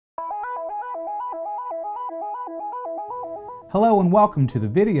Hello and welcome to the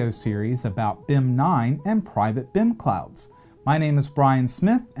video series about BIM9 and private BIM clouds. My name is Brian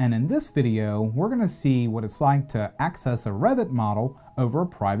Smith, and in this video we're going to see what it's like to access a Revit model over a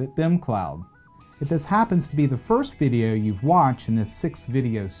private BIM cloud. If this happens to be the first video you've watched in this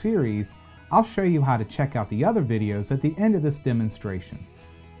 6-video series, I'll show you how to check out the other videos at the end of this demonstration.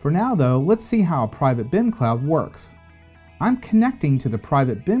 For now though, let's see how a private BIM cloud works. I'm connecting to the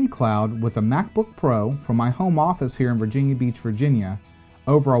private BIM cloud with a MacBook Pro from my home office here in Virginia Beach, Virginia,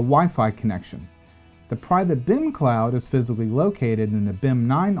 over a Wi-Fi connection. The private BIM cloud is physically located in the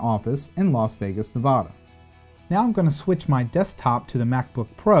BIM9 office in Las Vegas, Nevada. Now I'm going to switch my desktop to the MacBook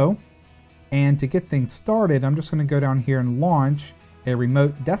Pro, and to get things started I'm just going to go down here and launch a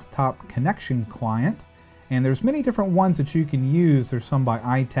remote desktop connection client. And there's many different ones that you can use. There's some by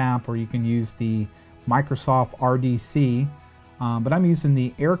ITAP, or you can use the Microsoft RDC, but I'm using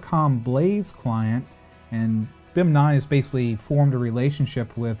the Aircom Blaze client, and BIM9 has basically formed a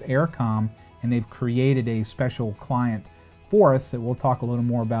relationship with Aircom, and they've created a special client for us that we'll talk a little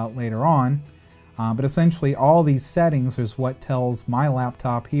more about later on. But essentially all these settings is what tells my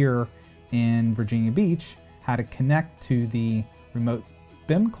laptop here in Virginia Beach how to connect to the remote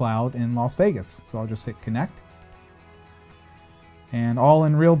BIM cloud in Las Vegas. So I'll just hit connect, and all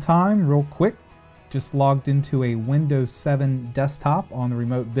in real time, real quick. Just logged into a Windows 7 desktop on the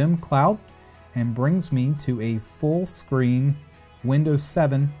remote BIM cloud, and brings me to a full screen Windows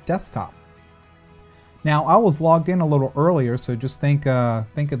 7 desktop. Now I was logged in a little earlier, so just think of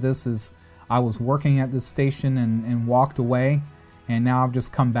this as I was working at this station and walked away, and now I've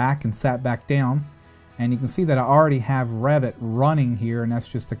just come back and sat back down, and you can see that I already have Revit running here, and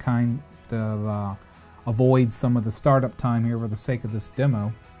that's just to kind of avoid some of the startup time here for the sake of this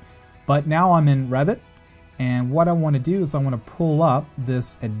demo. But now I'm in Revit, and what I want to do is I want to pull up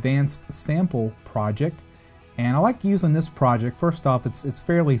this advanced sample project, and I like using this project. First off, it's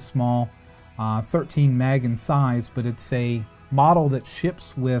fairly small, 13 meg in size, but it's a model that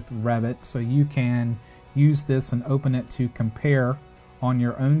ships with Revit, so you can use this and open it to compare on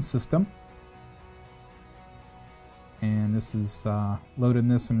your own system. And this is loading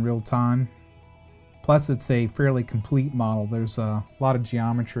this in real time. Plus it's a fairly complete model. There's a lot of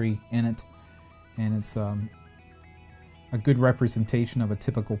geometry in it, and it's a good representation of a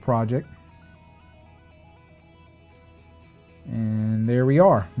typical project. And there we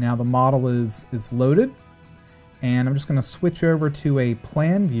are. Now the model is loaded, and I'm just going to switch over to a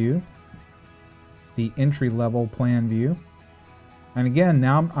plan view, the entry-level plan view. And again,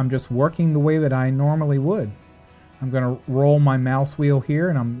 now I'm just working the way that I normally would. I'm going to roll my mouse wheel here,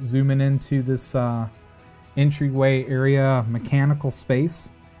 and I'm zooming into this entryway area mechanical space.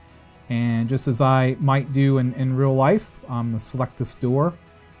 And just as I might do in real life, I'm going to select this door,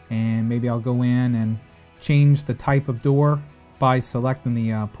 and maybe I'll go in and change the type of door by selecting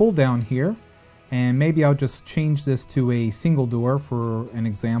the pull down here. And maybe I'll just change this to a single door for an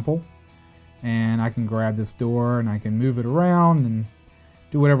example. And I can grab this door and I can move it around and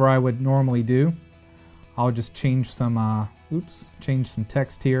do whatever I would normally do. I'll just change some change some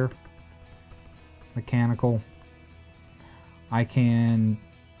text here. Mechanical. I can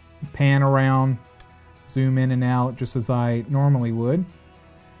pan around, zoom in and out just as I normally would,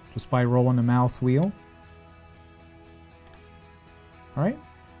 just by rolling the mouse wheel. Alright,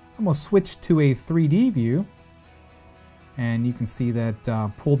 I'm going to switch to a 3D view, and you can see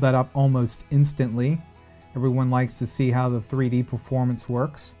that pulled that up almost instantly. Everyone likes to see how the 3D performance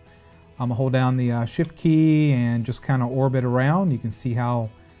works. I'm going to hold down the shift key and just kind of orbit around. You can see how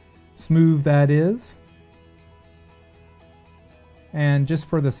smooth that is. And just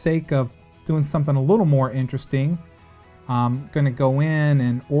for the sake of doing something a little more interesting, I'm going to go in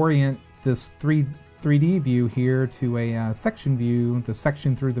and orient this 3D view here to a section view, the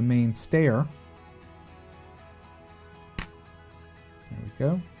section through the main stair. There we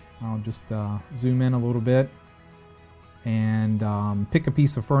go. I'll just zoom in a little bit and pick a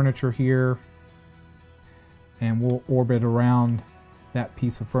piece of furniture here, and we'll orbit around that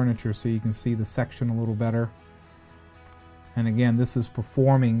piece of furniture so you can see the section a little better. And again, this is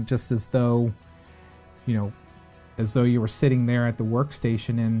performing just as though, you were sitting there at the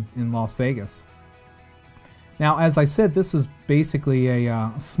workstation in Las Vegas. Now, as I said, this is basically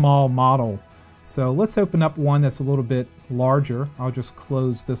a small model. So let's open up one that's a little bit larger. I'll just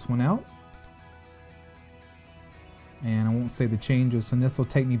close this one out. And I won't say the changes, and this will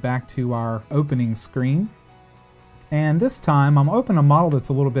take me back to our opening screen. And this time I'm opening a model that's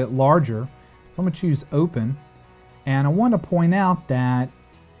a little bit larger. So I'm going to choose open. And I want to point out that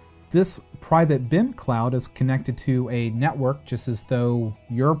this private BIM cloud is connected to a network, just as though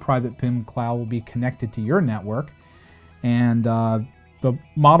your private BIM cloud will be connected to your network. And the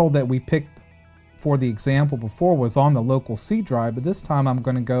model that we picked for the example before was on the local C drive, but this time I'm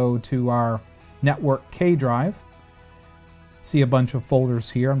going to go to our network K drive. See a bunch of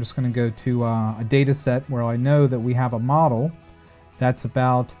folders here. I'm just going to go to a data set where I know that we have a model that's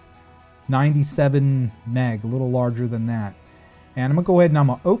about 97 meg, a little larger than that. And I'm going to go ahead and I'm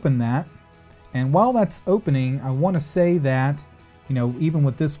going to open that. And while that's opening, I want to say that, you know, even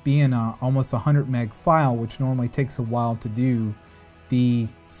with this being almost 100 meg file, which normally takes a while to do, the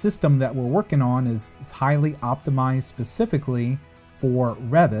system that we're working on is highly optimized specifically for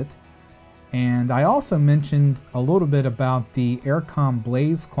Revit. And I also mentioned a little bit about the Aircom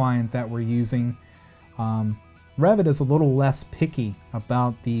Blaze client that we're using. Revit is a little less picky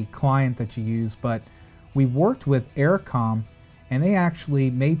about the client that you use, but we worked with Aircom and they actually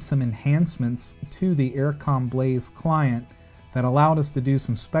made some enhancements to the Aircom Blaze client that allowed us to do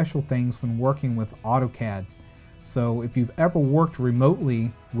some special things when working with AutoCAD. So if you've ever worked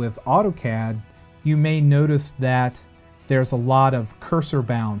remotely with AutoCAD, you may notice that there's a lot of cursor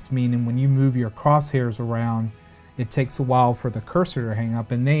bounds, meaning when you move your crosshairs around, it takes a while for the cursor to hang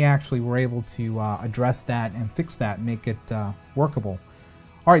up, and they actually were able to address that and fix that and make it workable.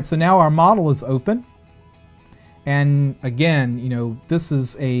 All right, so now our model is open. And again, you know, this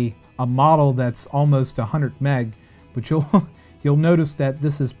is a model that's almost 100 meg, but you'll notice that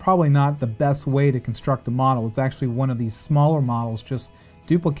this is probably not the best way to construct a model. It's actually one of these smaller models just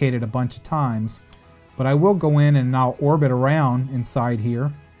duplicated a bunch of times. But I will go in and I'll orbit around inside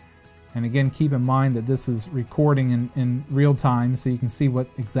here. And again, keep in mind that this is recording in real time, so you can see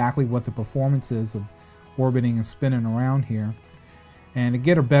exactly what the performance is of orbiting and spinning around here. And to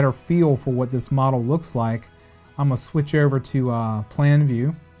get a better feel for what this model looks like, I'm going to switch over to plan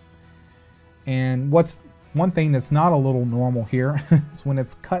view. And one thing that's not a little normal here is when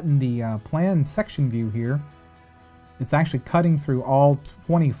it's cutting the plan section view here, it's actually cutting through all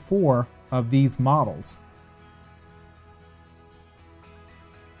 24 of these models.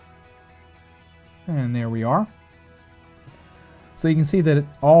 And there we are. So you can see that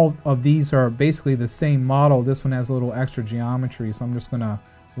all of these are basically the same model. This one has a little extra geometry, so I'm just going to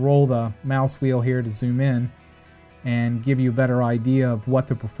roll the mouse wheel here to zoom in and give you a better idea of what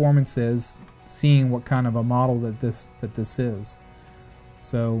the performance is, seeing what kind of a model that this is.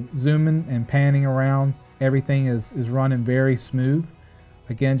 So zooming and panning around, everything is running very smooth.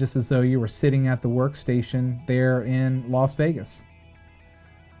 Again, just as though you were sitting at the workstation there in Las Vegas.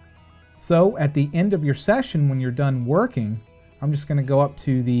 So at the end of your session, when you're done working, I'm just going to go up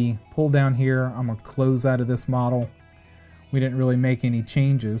to the pull down here. I'm going to close out of this model. We didn't really make any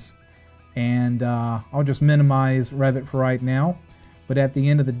changes. And I'll just minimize Revit for right now. But at the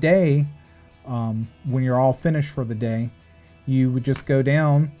end of the day, when you're all finished for the day, you would just go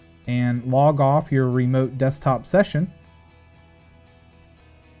down and log off your remote desktop session.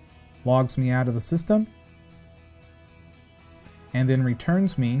 Logs me out of the system. And then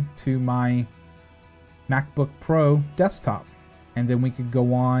returns me to my MacBook Pro desktop. And then we could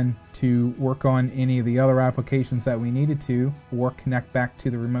go on to work on any of the other applications that we needed to, or connect back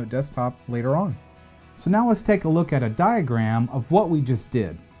to the remote desktop later on. So now let's take a look at a diagram of what we just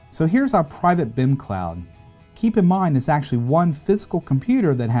did. So here's our private BIM cloud. Keep in mind it's actually one physical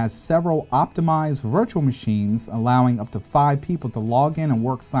computer that has several optimized virtual machines, allowing up to 5 people to log in and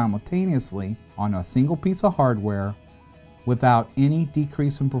work simultaneously on a single piece of hardware without any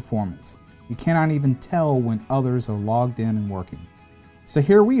decrease in performance. You cannot even tell when others are logged in and working. So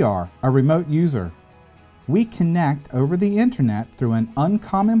here we are, a remote user. We connect over the internet through an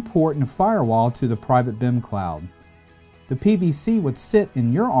uncommon port and firewall to the private BIM cloud. The PVC would sit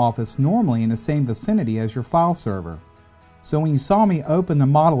in your office normally in the same vicinity as your file server. So when you saw me open the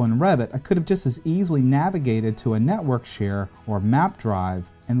model in Revit, I could have just as easily navigated to a network share or map drive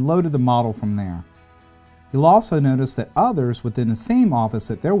and loaded the model from there. You'll also notice that others within the same office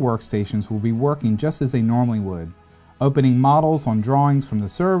at their workstations will be working just as they normally would, opening models on drawings from the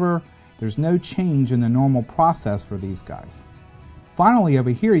server. There's no change in the normal process for these guys. Finally,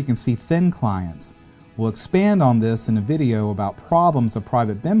 over here you can see thin clients. We'll expand on this in a video about problems a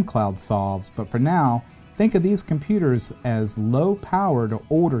private BIM cloud solves, but for now, think of these computers as low-powered or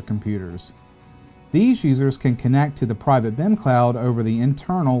older computers. These users can connect to the private BIM cloud over the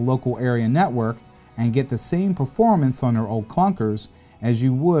internal local area network and get the same performance on their old clunkers as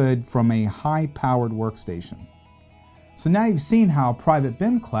you would from a high-powered workstation. So now you've seen how Private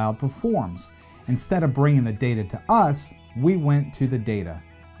BIM Cloud performs. Instead of bringing the data to us, we went to the data.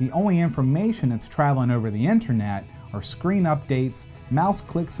 The only information that's traveling over the internet are screen updates, mouse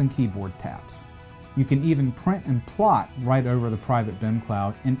clicks, and keyboard taps. You can even print and plot right over the Private BIM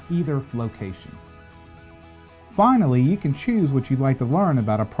Cloud in either location. Finally, you can choose what you'd like to learn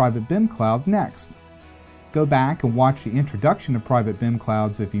about a Private BIM Cloud next. Go back and watch the introduction to Private BIM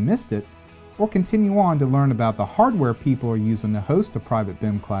Clouds if you missed it, or continue on to learn about the hardware people are using to host a Private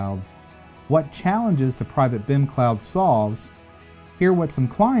BIM Cloud, what challenges the Private BIM Cloud solves, hear what some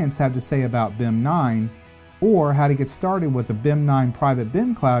clients have to say about BIM9, or how to get started with a BIM9 Private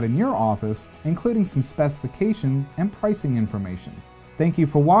BIM Cloud in your office, including some specification and pricing information. Thank you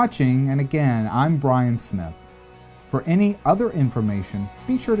for watching, and again, I'm Brian Smith. For any other information,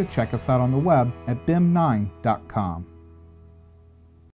 be sure to check us out on the web at BIM9.com.